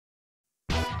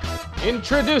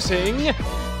Introducing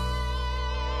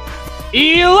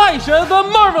Elijah the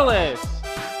Marvelous!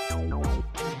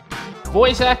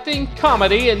 Voice acting,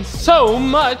 comedy, and so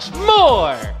much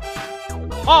more!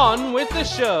 On with the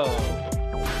show!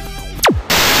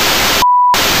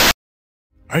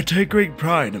 I take great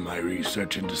pride in my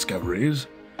research and discoveries.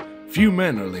 Few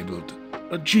men are labeled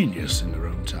a genius in their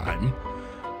own time,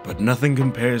 but nothing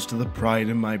compares to the pride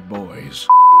in my boys.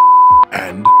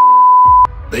 And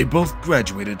they both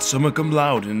graduated summa cum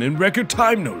laude and in record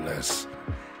time, no less.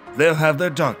 They'll have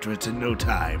their doctorates in no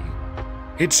time.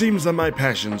 It seems that my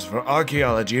passions for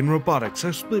archaeology and robotics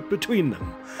are split between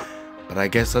them, but I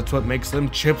guess that's what makes them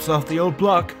chips off the old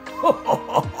block.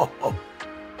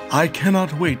 I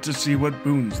cannot wait to see what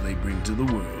boons they bring to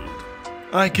the world.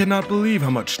 I cannot believe how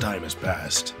much time has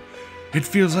passed. It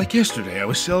feels like yesterday I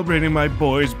was celebrating my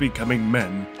boys becoming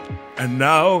men, and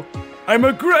now I'm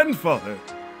a grandfather.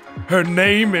 Her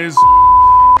name is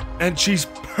and she's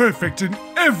perfect in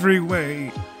every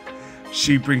way.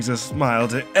 She brings a smile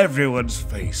to everyone's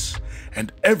face,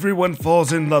 and everyone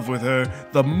falls in love with her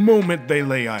the moment they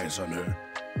lay eyes on her.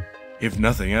 If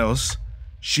nothing else,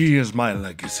 she is my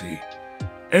legacy.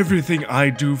 Everything I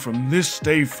do from this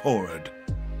day forward,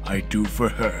 I do for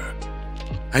her.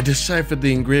 I deciphered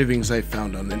the engravings I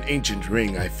found on an ancient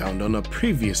ring I found on a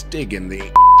previous dig in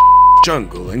the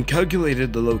jungle and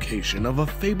calculated the location of a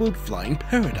fabled flying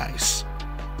paradise.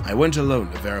 I went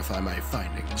alone to verify my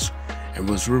findings and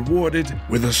was rewarded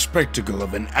with a spectacle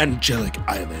of an angelic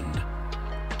island.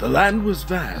 The land was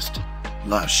vast,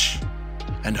 lush,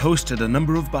 and hosted a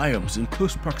number of biomes in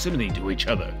close proximity to each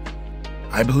other.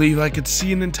 I believe I could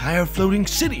see an entire floating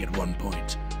city at one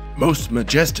point. Most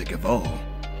majestic of all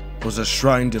was a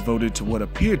shrine devoted to what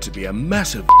appeared to be a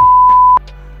massive.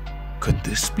 Could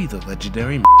this be the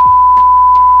legendary?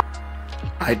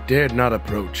 I dared not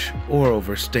approach or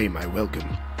overstay my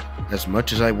welcome. As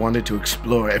much as I wanted to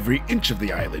explore every inch of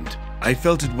the island, I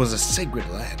felt it was a sacred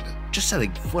land. Just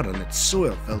setting foot on its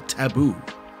soil felt taboo.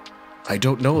 I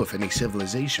don't know if any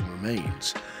civilization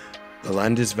remains. The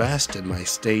land is vast and my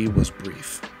stay was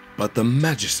brief, but the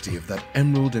majesty of that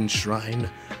emerald and shrine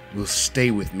will stay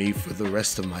with me for the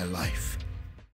rest of my life.